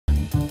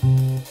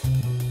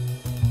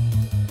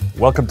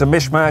Welcome to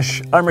Mish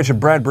Mash. I'm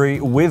Richard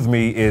Bradbury. With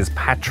me is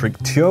Patrick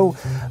Teoh.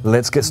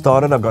 Let's get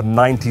started. I've got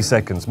 90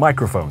 seconds.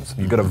 Microphones.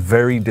 You've got a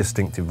very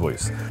distinctive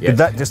voice. Yes. Did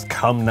that just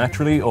come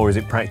naturally, or is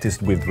it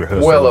practiced with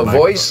rehearsal? Well,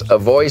 a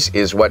voice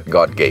is what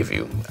God gave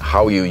you.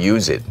 How you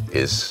use it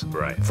is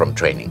from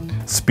training.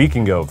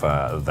 Speaking of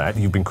that,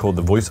 you've been called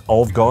the voice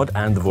of God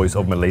and the voice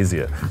of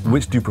Malaysia.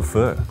 Which do you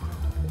prefer?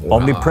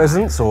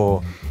 Omnipresence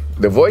or?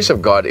 The voice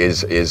of God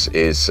is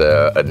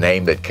a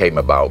name that came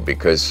about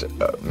because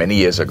many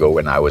years ago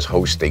when I was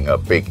hosting a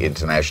big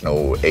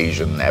international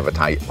Asian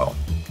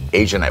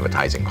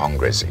advertising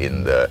congress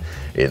in the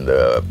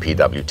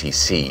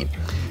PWTC,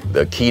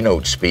 the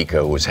keynote speaker,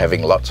 who was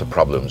having lots of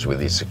problems with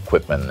his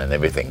equipment and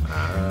everything,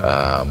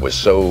 was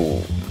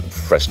so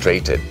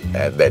frustrated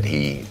that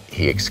he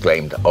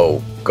exclaimed,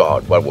 "Oh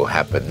God, what will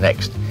happen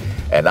next?"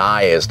 And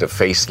I, as the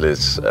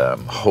faceless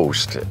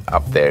host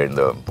up there in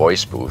the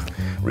voice booth,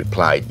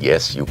 replied,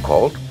 "Yes, you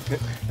called."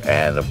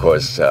 And of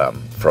course,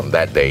 from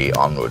that day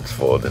onwards,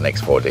 for the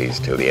next 4 days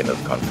till the end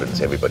of the conference,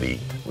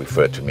 everybody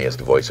referred to me as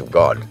the voice of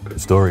God.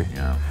 Good story.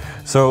 Yeah.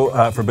 So,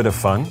 for a bit of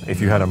fun,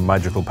 if you had a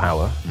magical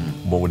power,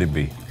 what would it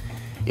be?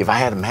 If I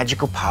had a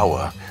magical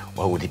power,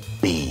 what would it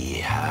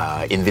be?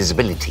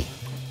 Invisibility.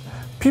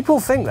 People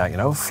think that,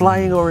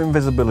 flying or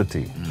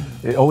invisibility.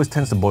 It always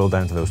tends to boil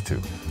down to those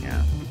two.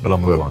 Yeah. But I'll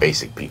move on.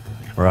 Basic people.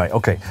 Right,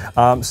 okay.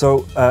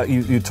 So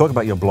you talk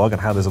about your blog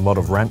and how there's a lot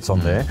of rants on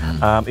there.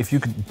 If you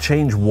could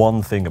change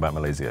one thing about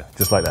Malaysia,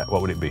 just like that,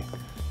 what would it be?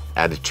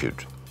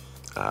 Attitude,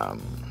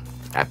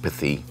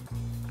 apathy,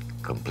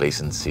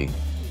 complacency.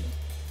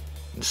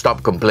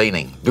 Stop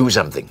complaining. Do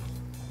something.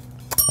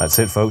 That's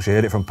it, folks. You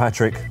heard it from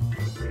Patrick.